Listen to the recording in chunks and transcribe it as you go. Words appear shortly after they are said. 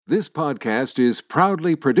This podcast is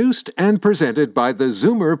proudly produced and presented by the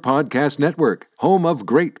Zoomer Podcast Network, home of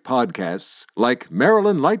great podcasts like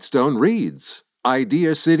Marilyn Lightstone Reads,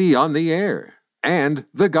 Idea City on the Air, and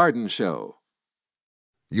The Garden Show.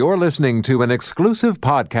 You're listening to an exclusive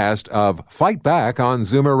podcast of Fight Back on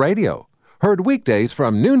Zoomer Radio, heard weekdays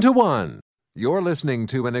from noon to 1. You're listening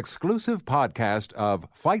to an exclusive podcast of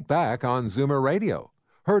Fight Back on Zoomer Radio,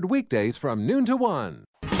 heard weekdays from noon to 1.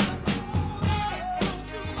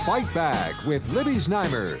 Fight Back with Libby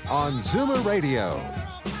Znaimer on Zoomer Radio.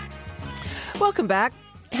 Welcome back.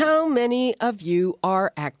 How many of you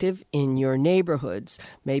are active in your neighborhoods?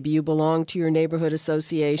 Maybe you belong to your neighborhood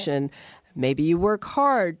association. Maybe you work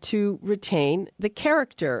hard to retain the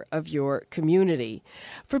character of your community.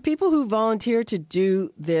 For people who volunteer to do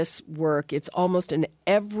this work, it's almost an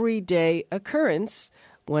everyday occurrence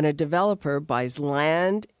when a developer buys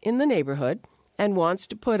land in the neighborhood and wants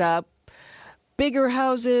to put up bigger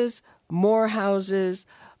houses, more houses,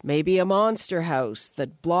 maybe a monster house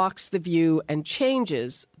that blocks the view and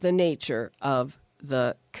changes the nature of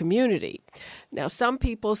the community. Now, some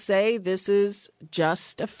people say this is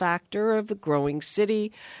just a factor of the growing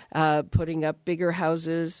city, putting up bigger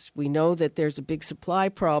houses. We know that there's a big supply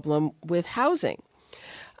problem with housing.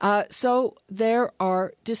 So there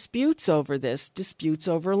are disputes over this, disputes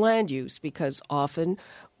over land use, because often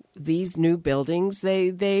these new buildings,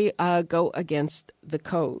 they go against the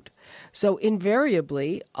code. So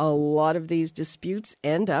invariably, a lot of these disputes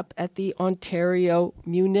end up at the Ontario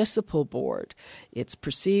Municipal Board. It's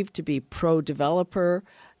perceived to be pro-developer,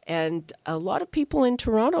 and a lot of people in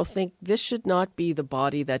Toronto think this should not be the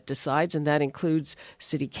body that decides, and that includes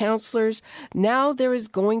city councillors. Now there is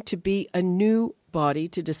going to be a new body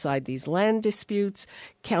to decide these land disputes.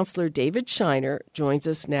 Councillor David Shiner joins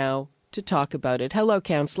us now to talk about it. Hello,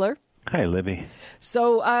 Councillor. Hi, Libby.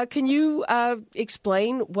 So can you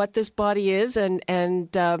explain what this body is and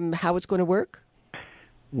how it's going to work?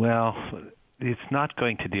 Well, it's not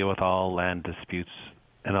going to deal with all land disputes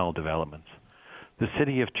and all developments. The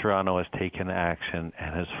City of Toronto has taken action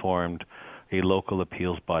and has formed a local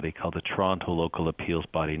appeals body called the Toronto Local Appeals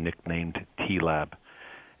Body, nicknamed TLAB.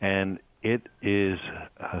 And it is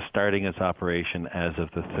starting its operation as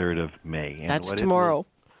of the 3rd of May. And that's tomorrow.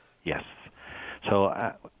 Yes. So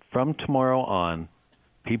from tomorrow on,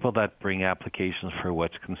 people that bring applications for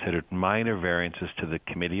what's considered minor variances to the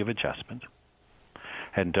Committee of Adjustment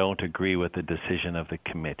and don't agree with the decision of the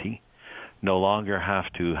committee no longer have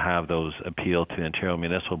to have those appealed to the Ontario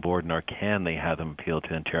Municipal Board, nor can they have them appealed to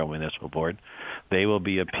the Ontario Municipal Board. They will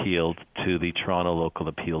be appealed to the Toronto Local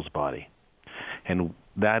Appeals Body. And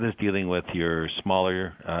that is dealing with your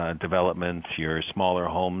smaller developments, your smaller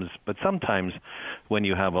homes. But sometimes when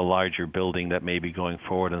you have a larger building that may be going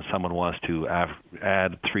forward and someone wants to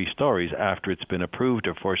add 3 stories after it's been approved,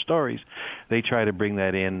 or 4 stories, they try to bring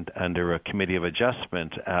that in under a Committee of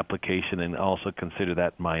Adjustment application and also consider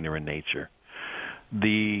that minor in nature.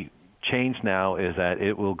 The change now is that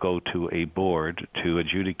it will go to a board to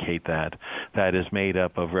adjudicate that. That is made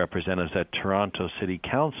up of representatives that Toronto City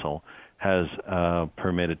Council has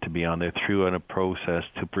permitted to be on there through a process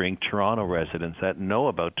to bring Toronto residents that know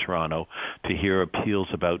about Toronto to hear appeals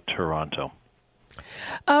about Toronto.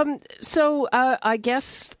 So I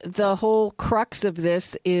guess the whole crux of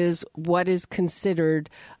this is what is considered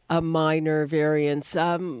a minor variance.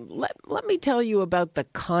 Let me tell you about the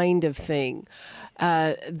kind of thing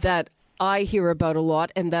that I hear about a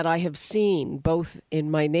lot and that I have seen both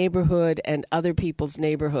in my neighborhood and other people's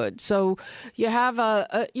neighborhood. So you have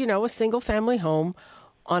a single family home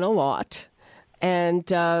on a lot, and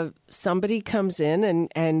somebody comes in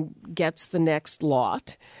and gets the next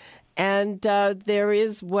lot. And there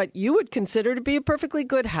is what you would consider to be a perfectly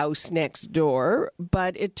good house next door,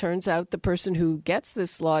 but it turns out the person who gets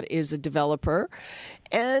this lot is a developer.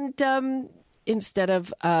 And instead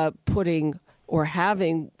of putting or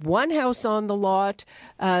having one house on the lot,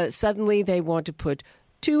 suddenly they want to put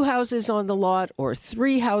 2 houses on the lot or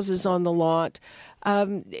 3 houses on the lot.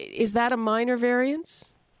 Is that a minor variance?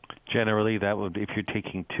 Generally, that would, if you're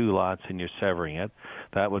taking 2 lots and you're severing it,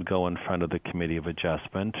 that would go in front of the Committee of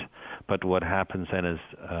Adjustment. But what happens then is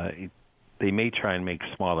they may try and make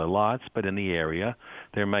smaller lots, but in the area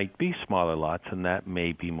there might be smaller lots, and that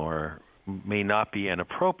may not be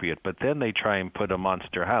inappropriate. But then they try and put a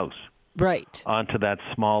monster house onto that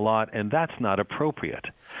small lot, and that's not appropriate.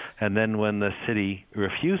 And then when the city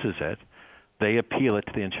refuses it, they appeal it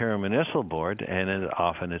to the Ontario Municipal Board, and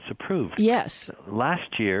often it's approved. Yes.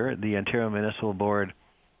 Last year, the Ontario Municipal Board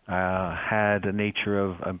had a nature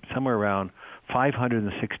of somewhere around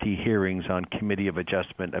 560 hearings on Committee of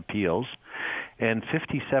Adjustment appeals, and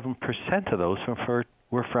 57% of those were for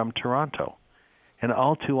were from Toronto. And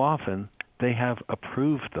all too often, they have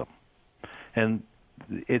approved them. And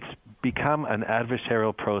it's become an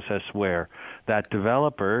adversarial process where that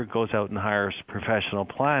developer goes out and hires professional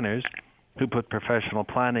planners who put professional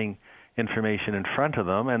planning information in front of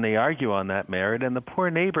them, and they argue on that merit, and the poor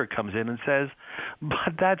neighbor comes in and says,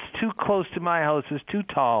 but that's too close to my house, it's too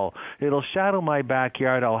tall, it'll shadow my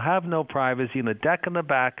backyard, I'll have no privacy, and the deck in the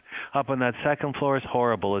back up on that second floor is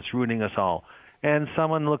horrible, it's ruining us all. And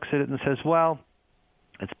someone looks at it and says, well,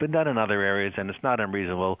 it's been done in other areas, and it's not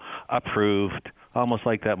unreasonable, approved, almost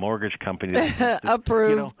like that mortgage company.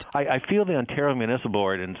 Approved. I feel the Ontario Municipal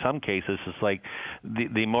Board, in some cases, is like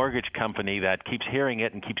the mortgage company that keeps hearing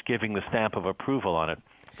it and keeps giving the stamp of approval on it,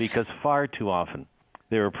 because far too often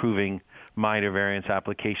they're approving minor variance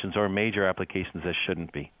applications or major applications that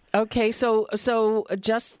shouldn't be. Okay, so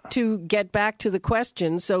just to get back to the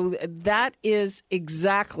question, so that is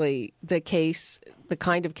exactly the case, the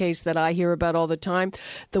kind of case that I hear about all the time,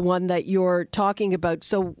 the one that you're talking about.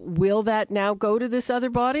 So will that now go to this other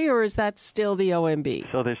body, or is that still the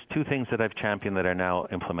OMB? So there's two things that I've championed that are now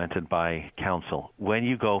implemented by council. When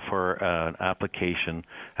you go for an application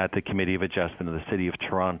at the Committee of Adjustment of the City of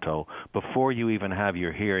Toronto, before you even have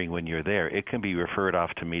your hearing when you're there, it can be referred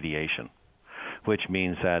off to mediation, which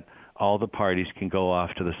means that all the parties can go off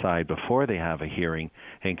to the side before they have a hearing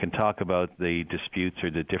and can talk about the disputes or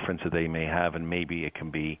the differences they may have, and maybe it can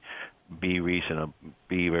be a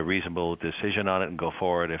reasonable decision on it and go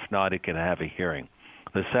forward. If not, it can have a hearing.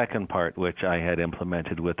 The second part, which I had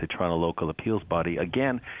implemented with the Toronto Local Appeals Body,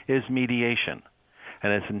 again, is mediation.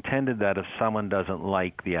 And it's intended that if someone doesn't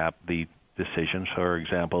like the decisions, for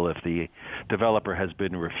example, if the developer has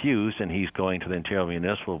been refused and he's going to the Ontario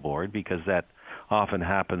Municipal Board, because that often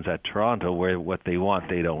happens at Toronto, where what they want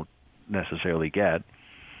they don't necessarily get,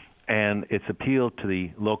 and it's appealed to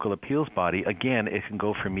the local appeals body, again, it can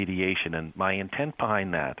go for mediation. And my intent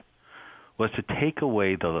behind that was to take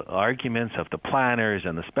away the arguments of the planners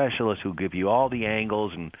and the specialists who give you all the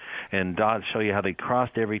angles and show you how they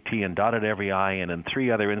crossed every T and dotted every I, and in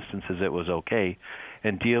 3 other instances it was okay,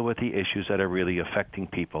 and deal with the issues that are really affecting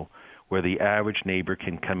people, where the average neighbor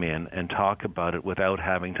can come in and talk about it without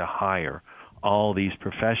having to hire all these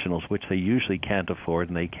professionals, which they usually can't afford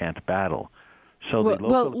and they can't battle. So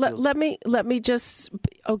let me just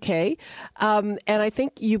and I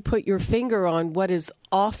think you put your finger on what is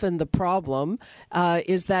often the problem,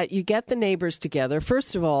 is that you get the neighbors together.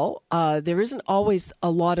 First of all, there isn't always a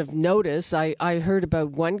lot of notice. I heard about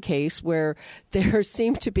one case where there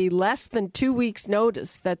seemed to be less than 2 weeks'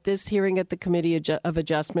 notice that this hearing at the Committee of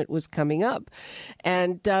Adjustment was coming up,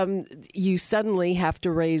 and you suddenly have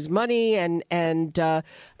to raise money and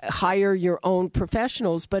hire your own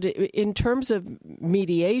professionals. But in terms of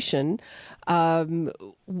mediation,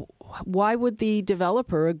 why would the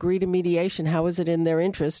developer agree to mediation? How is it in their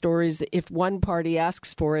interest? Or is, if one party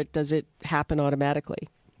asks for it, does it happen automatically?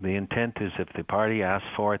 The intent is if the party asks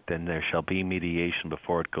for it, then there shall be mediation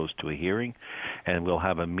before it goes to a hearing, and we'll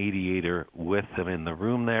have a mediator with them in the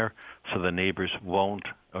room there, so the neighbors won't,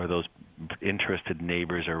 or those interested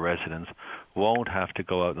neighbors or residents won't have to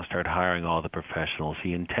go out and start hiring all the professionals.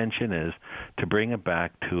 The intention is to bring it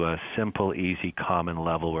back to a simple, easy, common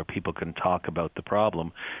level where people can talk about the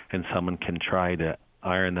problem and someone can try to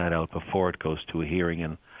iron that out before it goes to a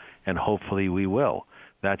hearing, and hopefully we will.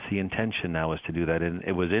 That's the intention now, is to do that. And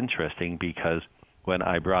it was interesting because when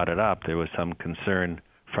I brought it up, there was some concern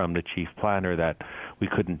from the chief planner that we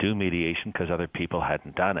couldn't do mediation because other people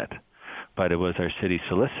hadn't done it. But it was our city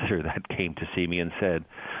solicitor that came to see me and said,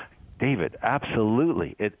 David,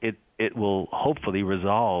 absolutely. It will hopefully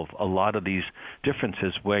resolve a lot of these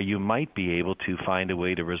differences where you might be able to find a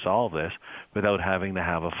way to resolve this without having to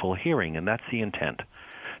have a full hearing. And that's the intent.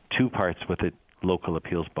 2 parts with the local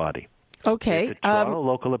appeals body. Okay. The Toronto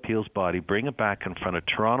Local Appeals Body bring it back in front of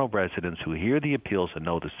Toronto residents who hear the appeals and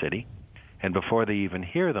know the city, and before they even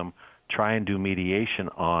hear them, try and do mediation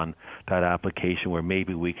on that application where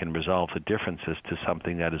maybe we can resolve the differences to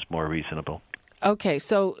something that is more reasonable. Okay,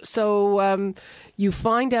 so you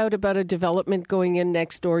find out about a development going in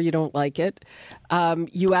next door, you don't like it.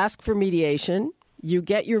 You ask for mediation. You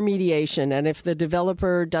get your mediation, and if the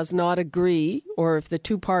developer does not agree, or if the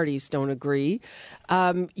 2 parties don't agree,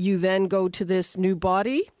 you then go to this new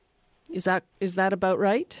body. Is that about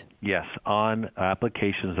right? Yes, on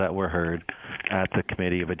applications that were heard at the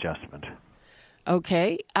Committee of Adjustment.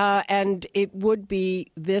 Okay, and it would be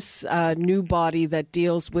this new body that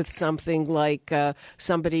deals with something like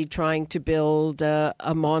somebody trying to build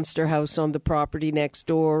a monster house on the property next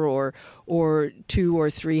door, or 2 or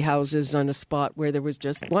 3 houses on a spot where there was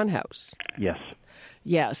just 1 house. Yes.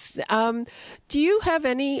 Yes. Do you have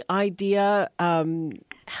any idea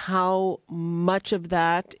how much of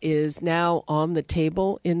that is now on the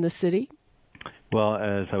table in the city? Well,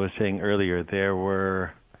 as I was saying earlier, there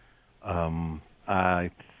were,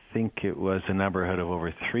 I think it was a neighborhood of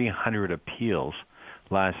over 300 appeals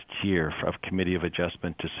last year of Committee of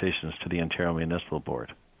Adjustment decisions to the Ontario Municipal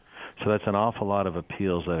Board. So that's an awful lot of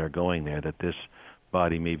appeals that are going there that this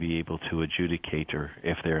body may be able to adjudicate, or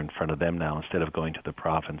if they're in front of them now, instead of going to the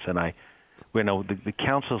province. And the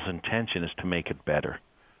council's intention is to make it better.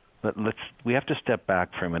 But we have to step back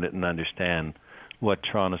for a minute and understand what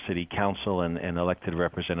Toronto City Council and elected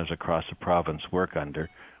representatives across the province work under.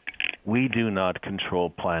 We do not control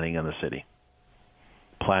planning in the city.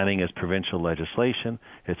 Planning is provincial legislation.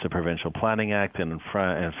 It's a provincial planning act, and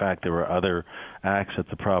in fact, there were other acts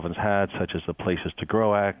that the province had, such as the Places to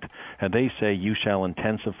Grow Act, and they say you shall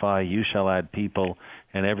intensify, you shall add people,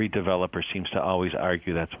 and every developer seems to always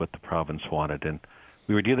argue that's what the province wanted. And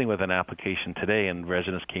we were dealing with an application today, and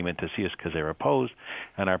residents came in to see us because they were opposed,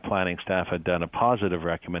 and our planning staff had done a positive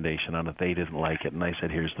recommendation on it. They didn't like it, and I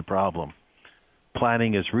said, here's the problem.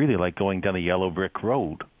 Planning is really like going down a yellow brick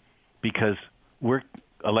road, because we're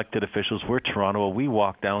elected officials, we're Toronto, we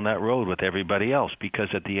walk down that road with everybody else, because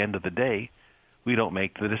at the end of the day, we don't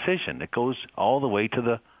make the decision. It goes all the way to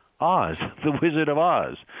the Oz, the Wizard of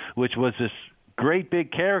Oz, which was this great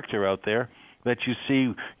big character out there that you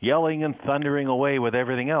see yelling and thundering away with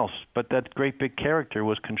everything else, but that great big character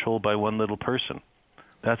was controlled by one little person.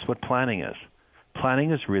 That's what planning is.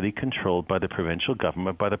 Planning is really controlled by the provincial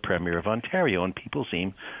government, by the Premier of Ontario, and people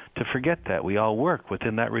seem to forget that. We all work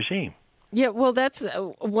within that regime. Yeah, well, that's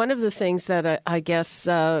one of the things that I guess,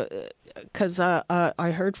 because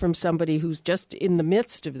I heard from somebody who's just in the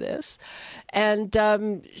midst of this, and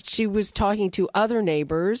she was talking to other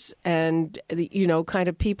neighbors, and, kind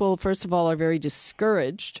of people, first of all, are very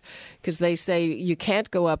discouraged because they say you can't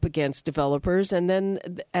go up against developers, and they're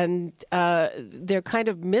kind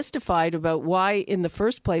of mystified about why, in the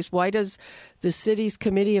first place, why does the city's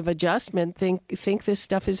Committee of Adjustment think this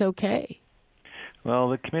stuff is okay? Well,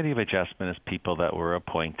 the Committee of Adjustment is people that were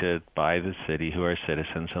appointed by the city who are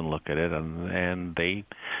citizens and look at it, and they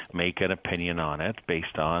make an opinion on it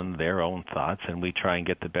based on their own thoughts, and we try and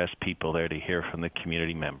get the best people there to hear from the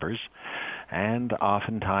community members. And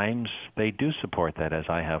oftentimes they do support that, as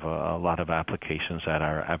I have a lot of applications that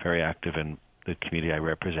are very active in the community I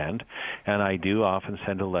represent, and I do often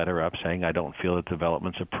send a letter up saying I don't feel that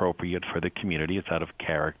development's appropriate for the community, it's out of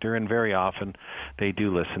character, and very often they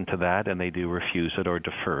do listen to that and they do refuse it or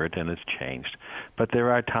defer it, and it's changed. But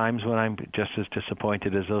there are times when I'm just as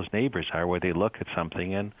disappointed as those neighbors are, where they look at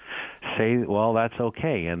something and say, well, that's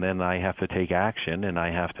okay, and then I have to take action, and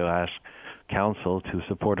I have to ask council to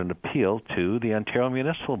support an appeal to the Ontario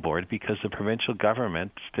Municipal Board, because the provincial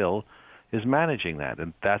government still is managing that.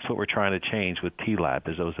 And that's what we're trying to change with TLAB,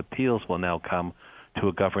 is those appeals will now come to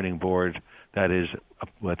a governing board that is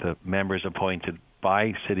with the members appointed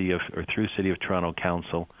by through City of Toronto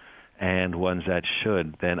Council, and ones that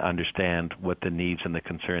should then understand what the needs and the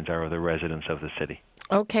concerns are of the residents of the city.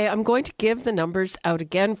 Okay, I'm going to give the numbers out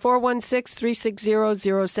again.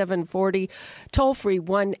 416-360-0740, toll free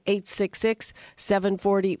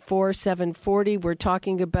 1-866-740-4740. We're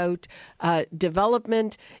talking about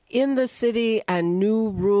development in the city and new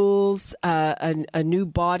rules, a new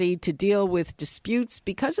body to deal with disputes,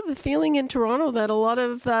 because of the feeling in Toronto that a lot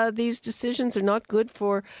of these decisions are not good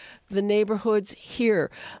for the neighborhoods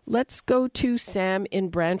here. Let's go to Sam in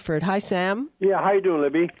Brantford. Hi, Sam. Yeah, how you doing,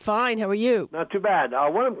 Libby? Fine, how are you? Not too bad.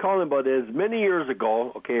 What I'm calling about is, many years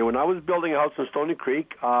ago, when I was building a house in Stony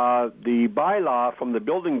Creek, the bylaw from the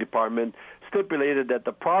building department stipulated that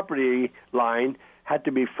the property line had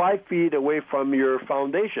to be 5 feet away from your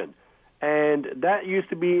foundation. And that used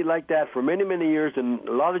to be like that for many, many years in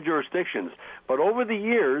a lot of jurisdictions. But over the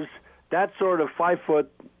years, that sort of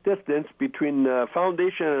 5-foot distance between the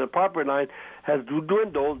foundation and the property line has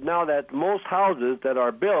dwindled, now that most houses that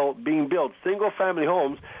are being built, single-family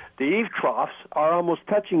homes, the eave troughs are almost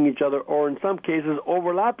touching each other, or in some cases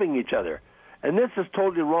overlapping each other. And this is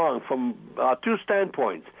totally wrong from two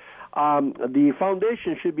standpoints. The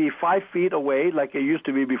foundation should be 5 feet away, like it used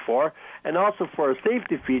to be before, and also for a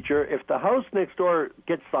safety feature, if the house next door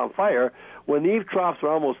gets on fire, when the eave troughs are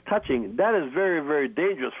almost touching, that is very, very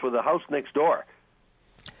dangerous for the house next door.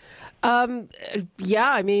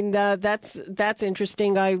 Yeah, I mean, that's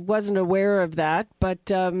interesting. I wasn't aware of that, but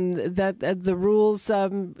the rules,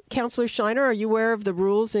 Councillor Shiner, are you aware of the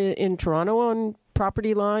rules in Toronto on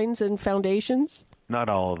property lines and foundations? Not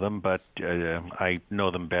all of them, but I know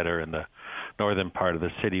them better in the northern part of the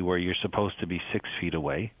city, where you're supposed to be 6 feet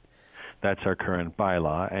away. That's our current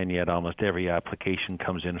bylaw, and yet almost every application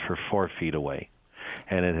comes in for 4 feet away,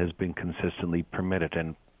 and it has been consistently permitted.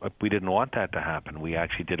 And we didn't want that to happen. We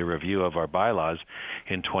actually did a review of our bylaws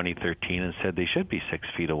in 2013 and said they should be 6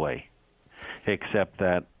 feet away, except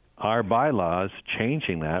that our bylaws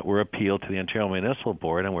changing that were appealed to the Ontario Municipal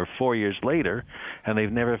Board, and we're 4 years later, and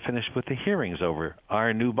they've never finished with the hearings over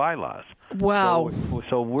our new bylaws. Wow.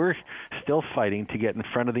 So we're still fighting to get in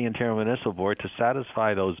front of the Ontario Municipal Board to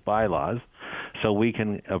satisfy those bylaws so we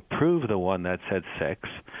can approve the one that said 6,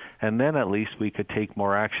 and then at least we could take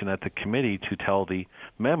more action at the committee to tell the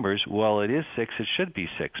members, well, it is 6, it should be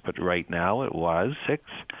 6, but right now it was 6.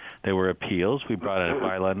 There were appeals. We brought in a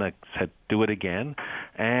bylaw that said do it again,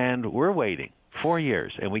 and we're waiting 4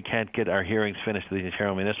 years, and we can't get our hearings finished to the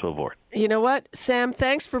Ontario Municipal Board. You know what, Sam?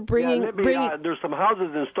 Thanks for bringing. There's some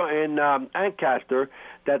houses in Ancaster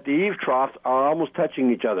that the eave troughs are almost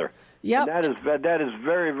touching each other. Yep. And that is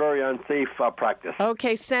very, very unsafe practice.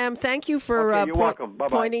 Okay, Sam, thank you for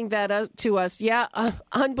pointing that out to us. Yeah,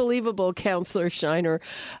 unbelievable, Councillor Shiner.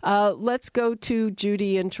 Let's go to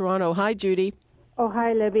Judy in Toronto. Hi, Judy. Oh,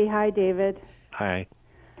 hi, Libby. Hi, David. Hi.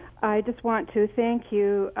 I just want to thank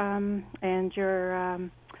you and your,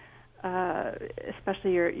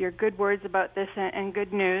 especially your good words about this and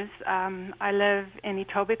good news. I live in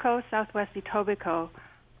Etobicoke, southwest Etobicoke,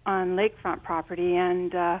 on lakefront property,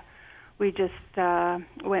 and we just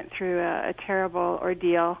went through a terrible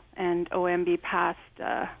ordeal, and OMB passed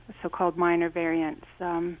a so-called minor variance,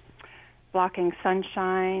 blocking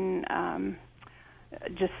sunshine,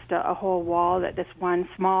 just a whole wall that this one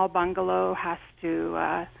small bungalow has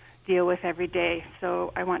to deal with every day.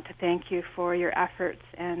 So I want to thank you for your efforts,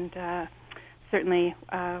 and certainly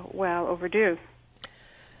well overdue.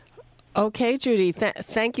 Okay, Judy,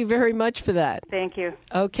 thank you very much for that. Thank you.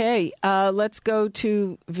 Okay, let's go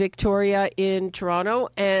to Victoria in Toronto.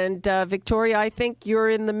 And Victoria, I think you're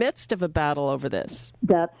in the midst of a battle over this.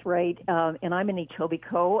 That's right. And I'm in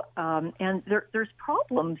Etobicoke, and there's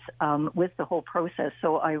problems with the whole process.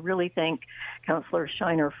 So I really thank Councillor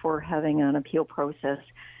Shiner for having an appeal process.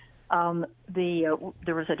 There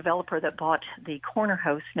was a developer that bought the corner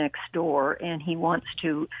house next door, and he wants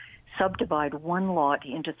to subdivide one lot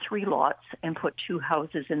into 3 lots and put 2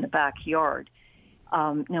 houses in the backyard.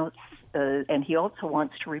 And he also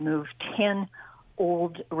wants to remove 10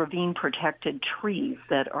 old ravine-protected trees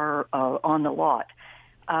that are on the lot.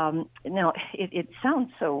 Now, it sounds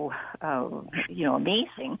so,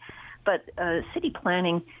 amazing, but city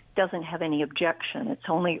planning doesn't have any objection. It's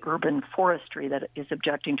only urban forestry that is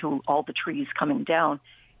objecting to all the trees coming down.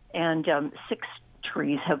 And 6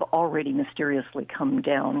 trees have already mysteriously come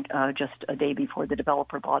down just a day before the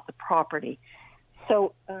developer bought the property.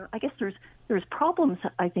 So I guess there's problems,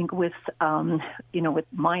 I think, with with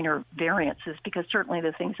minor variances, because certainly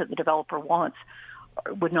the things that the developer wants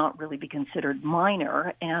would not really be considered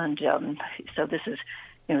minor. And so this is,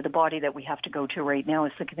 the body that we have to go to right now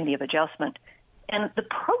is the Committee of Adjustment. And the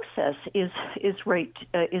process is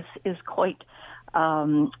quite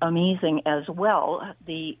amazing as well.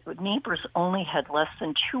 The neighbors only had less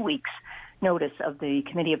than 2 weeks notice of the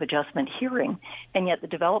Committee of Adjustment hearing, and yet the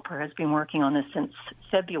developer has been working on this since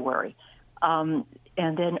February. And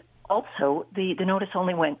then also the notice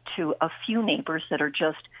only went to a few neighbors that are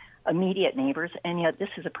just immediate neighbors, and yet this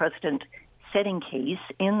is a precedent-setting case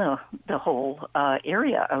in the whole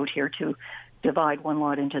area out here to divide one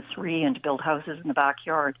lot into 3 and to build houses in the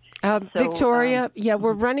backyard. Victoria,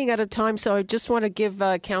 we're running out of time, so I just want to give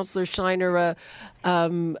Councillor Shiner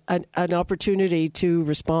an opportunity to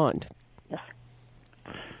respond. Yes.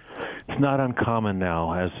 It's not uncommon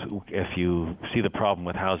now, as if you see the problem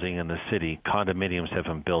with housing in the city, condominiums have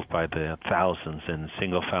been built by the thousands, and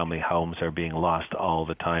single-family homes are being lost all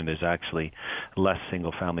the time. There's actually less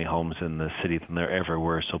single-family homes in the city than there ever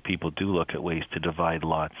were, so people do look at ways to divide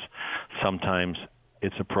lots. Sometimes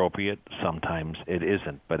it's appropriate, sometimes it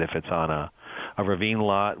isn't. But if it's on a ravine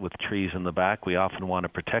lot with trees in the back, we often want to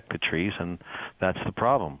protect the trees, and that's the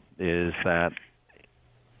problem, is that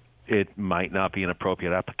it might not be an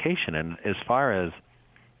appropriate application. And as far as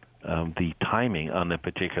the timing on the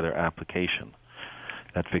particular application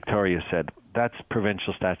that Victoria said, that's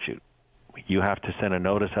provincial statute. You have to send a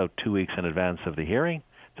notice out 2 weeks in advance of the hearing.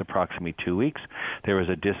 It's approximately 2 weeks. There is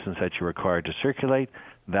a distance that you're required to circulate.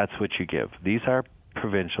 That's what you give. These are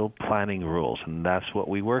provincial planning rules, and that's what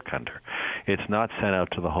we work under. It's not sent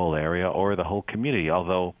out to the whole area or the whole community,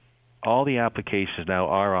 although all the applications now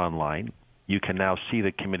are online. You can now see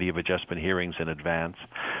the Committee of Adjustment hearings in advance.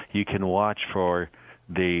 You can watch for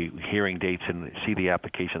the hearing dates and see the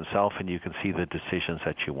application itself, and you can see the decisions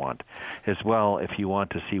that you want. As well, if you want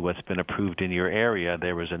to see what's been approved in your area,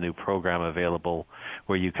 there was a new program available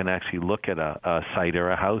where you can actually look at a site or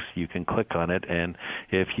a house. You can click on it, and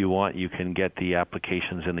if you want, you can get the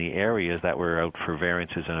applications in the areas that were out for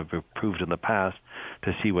variances and have been approved in the past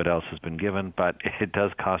to see what else has been given, but it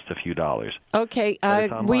does cost a few dollars. Okay,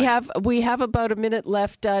 we have about a minute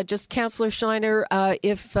left. Just Councillor Shiner,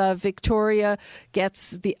 if Victoria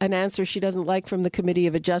gets an answer she doesn't like from the Committee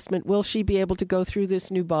of Adjustment, will she be able to go through this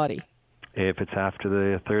new body? If it's after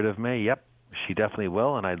the 3rd of May, yep. She definitely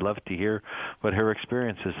will, and I'd love to hear what her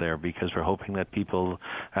experience is there, because we're hoping that people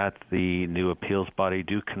at the new appeals body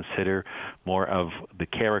do consider more of the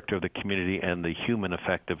character of the community and the human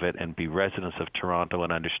effect of it, and be residents of Toronto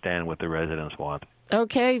and understand what the residents want.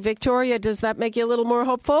 Okay, Victoria, does that make you a little more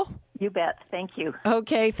hopeful? You bet. Thank you.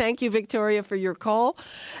 Okay, thank you, Victoria, for your call.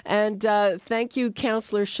 And thank you,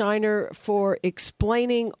 Councillor Shiner, for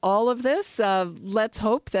explaining all of this. Let's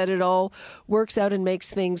hope that it all works out and makes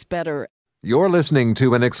things better. You're listening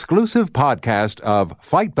to an exclusive podcast of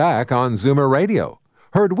Fight Back on Zoomer Radio,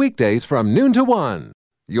 heard weekdays from noon to 1.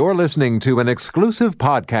 You're listening to an exclusive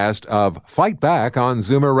podcast of Fight Back on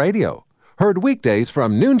Zoomer Radio, heard weekdays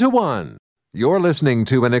from noon to 1. You're listening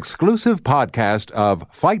to an exclusive podcast of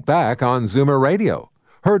Fight Back on Zoomer Radio,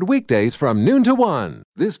 heard weekdays from noon to 1.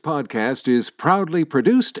 This podcast is proudly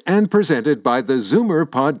produced and presented by the Zoomer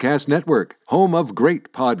Podcast Network, home of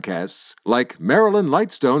great podcasts like Marilyn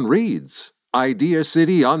Lightstone Reads, Idea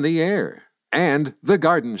City on the Air, and The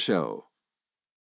Garden Show.